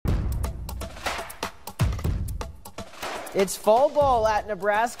It's fall ball at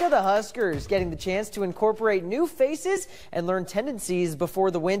Nebraska. The Huskers getting the chance to incorporate new faces and learn tendencies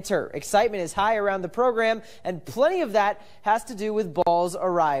before the winter. Excitement is high around the program, and plenty of that has to do with Bahl's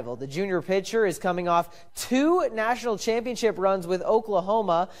arrival. The junior pitcher is coming off 2 national championship runs with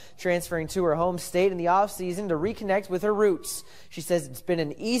Oklahoma, transferring to her home state in the offseason to reconnect with her roots. She says it's been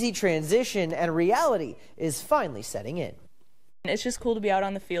an easy transition, and reality is finally setting in. It's just cool to be out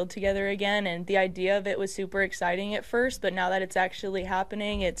on the field together again, and the idea of it was super exciting at first, but now that it's actually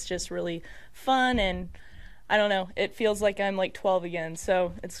happening, it's just really fun, and I don't know, it feels like I'm like 12 again,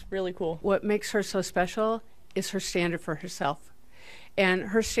 so it's really cool. What makes her so special is her standard for herself. And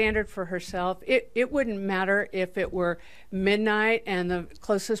her standard for herself, it wouldn't matter if it were midnight and the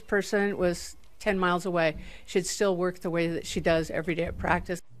closest person was 10 miles away. She'd still work the way that she does every day at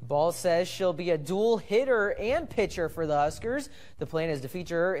practice. Bahl says she'll be a dual hitter and pitcher for the Huskers. The plan is to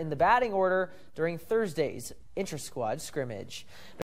feature her in the batting order during Thursday's inter-squad scrimmage.